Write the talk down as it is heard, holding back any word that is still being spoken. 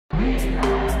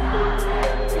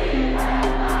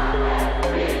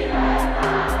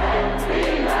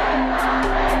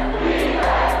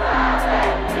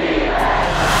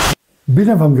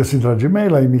Bine v-am găsit, dragii mei,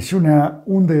 la emisiunea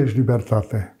Unde ești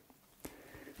libertate.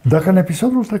 Dacă în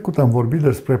episodul trecut am vorbit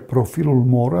despre profilul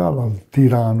moral al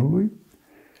tiranului,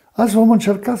 azi vom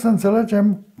încerca să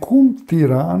înțelegem cum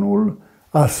tiranul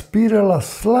aspiră la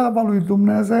slava lui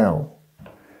Dumnezeu.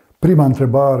 Prima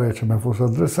întrebare ce mi-a fost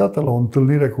adresată la o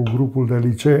întâlnire cu grupul de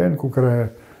liceeni cu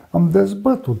care am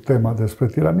dezbătut tema despre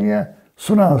tiranie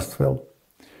sună astfel: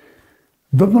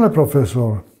 Domnule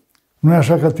profesor, nu e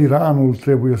așa că tiranul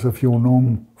trebuie să fie un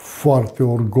om foarte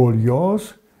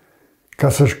orgolios ca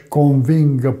să-și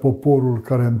convingă poporul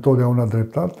care întotdeauna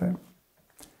dreptate?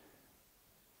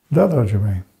 Da, dragii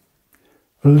mei,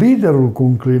 liderul cu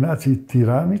înclinații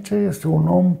tiranice este un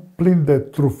om plin de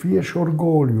trufie și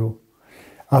orgoliu,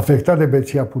 afectat de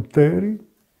beția puterii,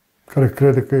 care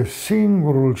crede că e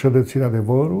singurul ce deține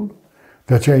adevărul,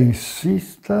 de aceea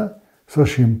insistă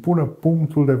să-și impună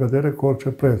punctul de vedere cu orice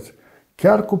preț,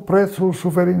 chiar cu prețul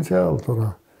suferinței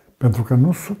altora, pentru că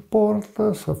nu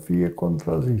suportă să fie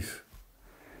contrazis.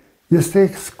 Este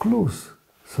exclus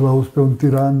să-l auzi pe un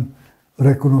tiran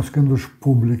recunoscându-și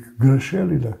public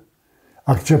greșelile,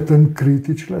 acceptând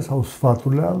criticile sau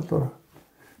sfaturile altora,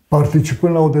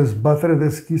 participând la o dezbatere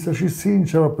deschisă și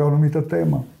sinceră pe o anumită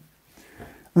temă.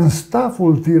 În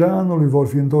staful tiranului vor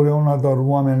fi întotdeauna doar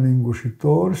oameni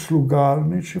lingușitori,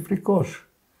 slugarnici și fricoși,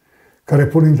 care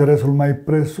pun interesul mai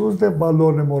presus de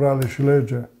valorile morale și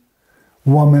lege,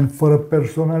 oameni fără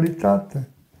personalitate,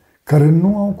 care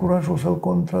nu au curajul să-l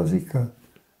contrazică,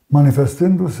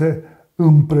 manifestându-se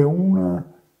împreună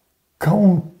ca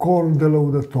un cor de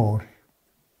lăudători.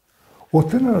 O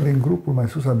tânără din grupul mai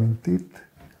sus amintit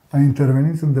a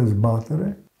intervenit în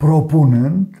dezbatere,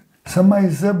 propunând să mai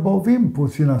zăbovim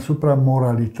puțin asupra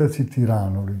moralității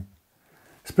tiranului.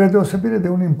 Spre deosebire de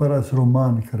unii împărați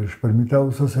romani care își permiteau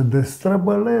să se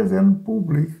destrăbăleze în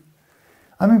public,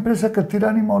 am impresia că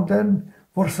tiranii moderni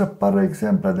vor să pară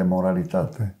exemple de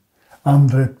moralitate. Am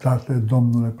dreptate,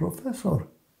 domnule profesor?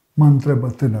 Mă întrebă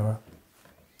tânăra.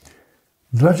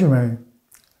 Dragii mei,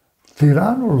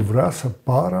 tiranul vrea să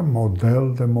pară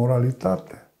model de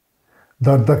moralitate.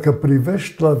 Dar dacă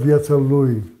privești la viața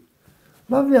lui,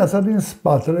 la viața din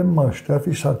spatele măștii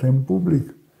afișate în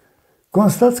public,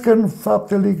 constați că în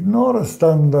fapt el ignoră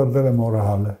standardele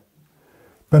morale.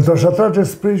 Pentru a-și atrage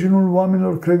sprijinul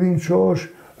oamenilor credincioși,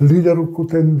 liderul cu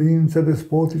tendințe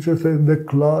despotice se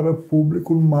declară public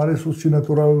un mare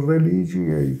susținător al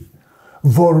religiei.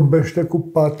 Vorbește cu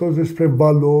patos despre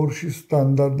valori și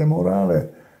standarde morale,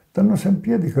 dar nu se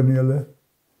împiedică în ele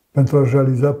pentru a-și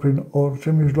realiza prin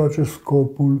orice mijloace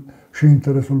scopul și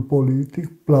interesul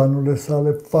politic, planurile sale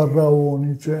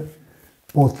faraonice,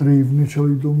 potrivnice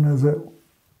lui Dumnezeu.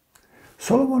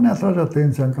 Solomon ne atrage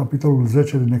atenția în capitolul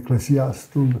 10 din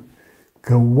Eclesiastul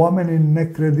că oamenii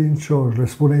necredincioși, le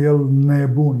spune el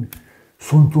nebuni,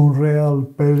 sunt un real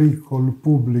pericol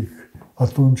public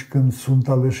atunci când sunt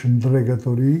aleși în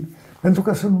dregătorii, pentru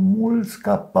că sunt mulți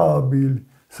capabili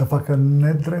să facă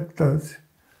nedreptăți,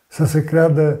 să se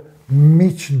creadă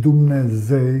mici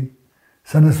Dumnezei,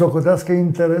 să ne socotească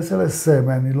interesele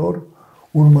semenilor,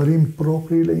 urmărind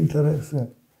propriile interese,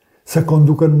 să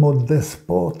conducă în mod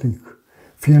despotic,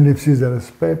 fiind lipsiți de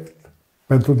respect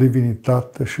pentru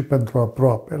divinitate și pentru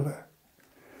aproapele.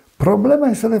 Problema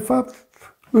este, de fapt,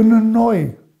 în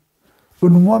noi,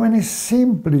 în oamenii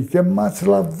simpli, chemați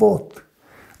la vot,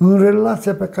 în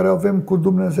relația pe care o avem cu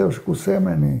Dumnezeu și cu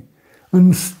semenii,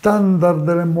 în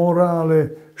standardele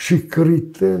morale și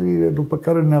criteriile după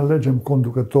care ne alegem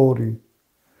conducătorii.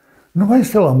 Nu mai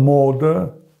este la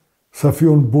modă să fii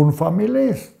un bun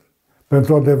familist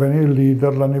pentru a deveni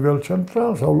lider la nivel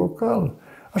central sau local.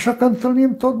 Așa că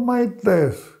întâlnim tot mai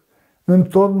des, în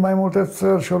tot mai multe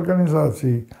țări și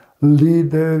organizații,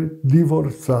 lideri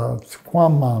divorțați, cu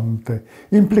amante,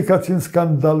 implicați în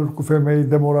scandaluri cu femei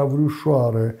de moravuri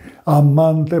ușoare,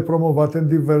 amante promovate în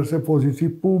diverse poziții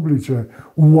publice,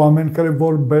 oameni care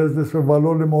vorbesc despre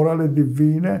valorile morale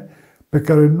divine pe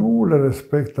care nu le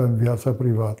respectă în viața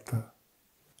privată.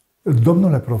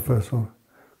 Domnule profesor,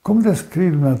 cum descrii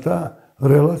dumneata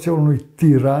relația unui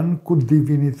tiran cu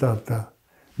divinitatea?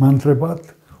 M-a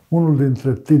întrebat unul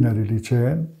dintre tinerii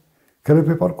liceeni, care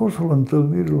pe parcursul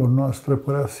întâlnirilor noastre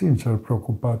părea sincer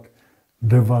preocupat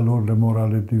de valorile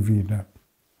morale divine.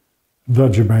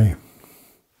 Dragii mei,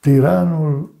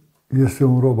 tiranul este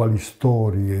un rob al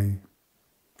istoriei.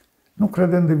 Nu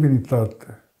crede în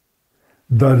divinitate,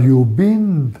 dar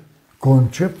iubind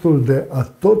conceptul de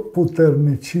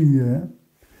atotputernicie,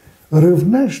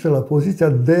 râvnește la poziția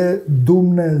de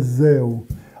Dumnezeu,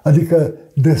 adică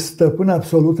de stăpân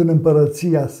absolut în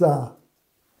împărăția sa.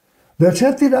 De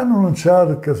aceea tiranul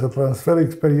încearcă să transfere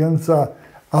experiența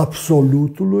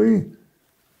absolutului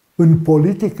în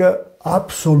politică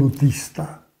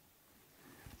absolutistă.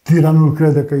 Tiranul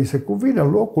crede că îi se cuvine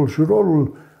locul și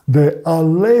rolul de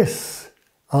ales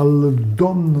al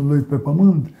Domnului pe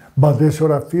pământ. Ba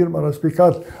deseori afirmă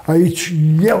răspicat, aici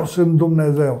eu sunt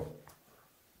Dumnezeu.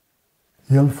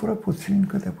 El fură puțin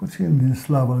câte puțin din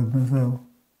slava lui Dumnezeu.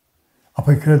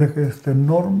 Apoi crede că este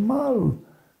normal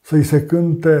să-i se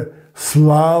cânte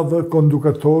slavă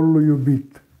conducătorului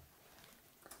iubit.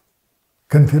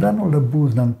 Când tiranul dă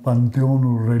buzna în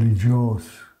panteonul religios,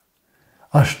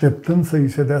 așteptând să-i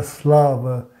se dea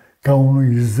slavă ca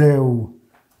unui zeu,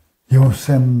 e un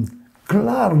semn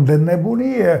clar de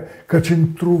nebunie, căci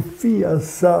în trufia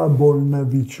sa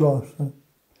bolnăvicioasă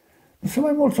nu se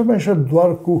mai mulțumește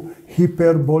doar cu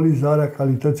hiperbolizarea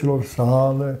calităților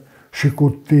sale și cu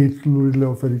titlurile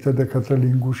oferite de către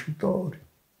lingușitori.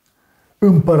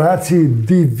 Împărații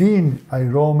divini ai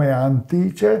Romei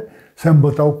antice se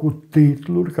îmbătau cu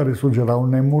titluri care sugerau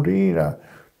nemurirea,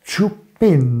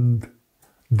 ciupind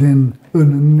din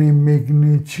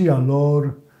înnimicnicia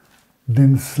lor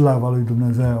din slava lui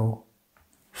Dumnezeu.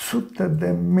 Sute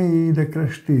de mii de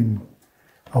creștini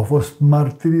au fost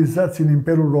martirizați în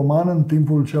Imperiul Roman în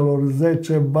timpul celor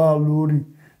 10 valuri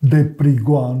de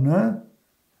prigoană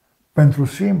pentru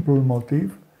simplul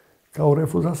motiv că au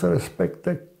refuzat să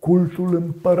respecte cultul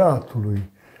împăratului,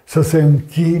 să se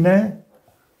închine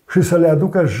și să le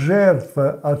aducă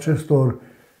jertfă acestor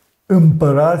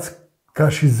împărați ca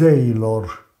și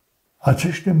zeilor.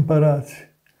 Acești împărați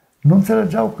nu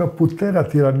înțelegeau că puterea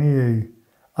tiraniei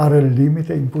are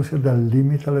limite impuse de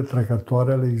limitele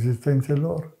trecătoare ale existenței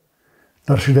lor,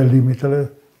 dar și de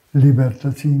limitele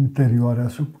libertății interioare a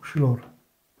supușilor.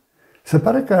 Se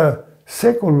pare că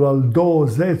secolul al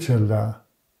XX-lea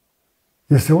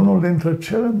este unul dintre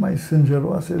cele mai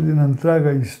sângeroase din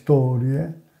întreaga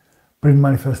istorie prin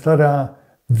manifestarea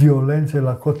violenței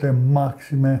la cote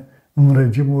maxime în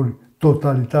regimuri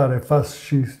totalitare,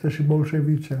 fasciste și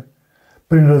bolșevice,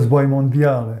 prin război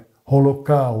mondiale,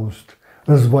 holocaust,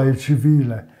 războaie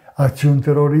civile, acțiuni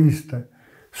teroriste,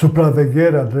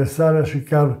 supraveghere, adresarea și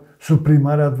chiar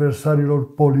suprimarea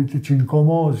adversarilor politici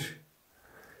incomozi.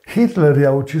 Hitler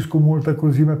i-a ucis cu multă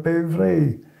cruzime pe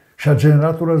evrei și a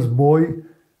generat un război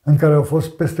în care au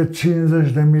fost peste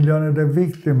 50 de milioane de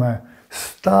victime.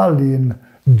 Stalin,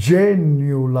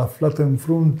 geniul aflat în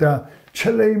fruntea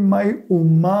celei mai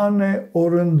umane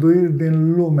orânduiri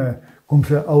din lume, cum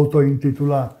se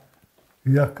autointitula,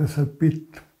 i-a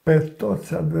căsăpit pe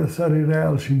toți adversarii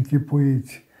reali și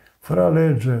închipuiți, fără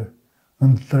alege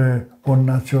între o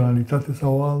naționalitate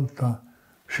sau alta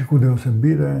și cu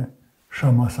deosebire și-a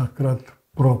masacrat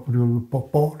propriul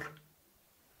popor.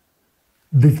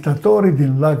 Dictatorii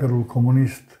din lagărul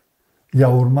comunist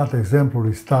i-au urmat exemplul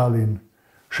lui Stalin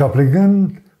și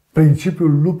aplicând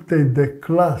principiul luptei de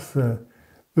clasă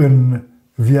în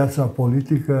viața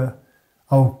politică,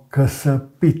 au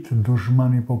căsăpit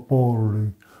dușmanii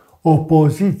poporului,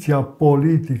 opoziția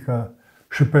politică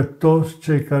și pe toți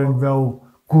cei care aveau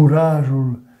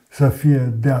curajul să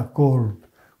fie de acord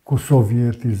cu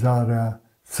sovietizarea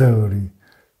țării,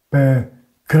 pe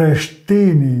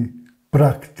creștinii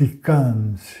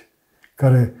practicanți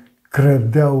care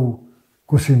credeau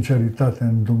cu sinceritate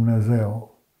în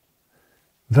Dumnezeu.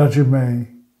 Dragii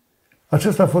mei,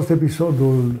 acesta a fost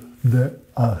episodul de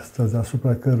astăzi,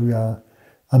 asupra căruia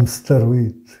am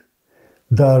stăruit,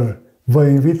 dar vă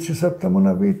invit și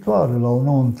săptămâna viitoare la o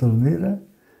nouă întâlnire,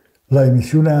 la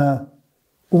emisiunea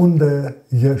Unde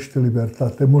ești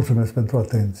libertate. Mulțumesc pentru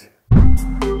atenție!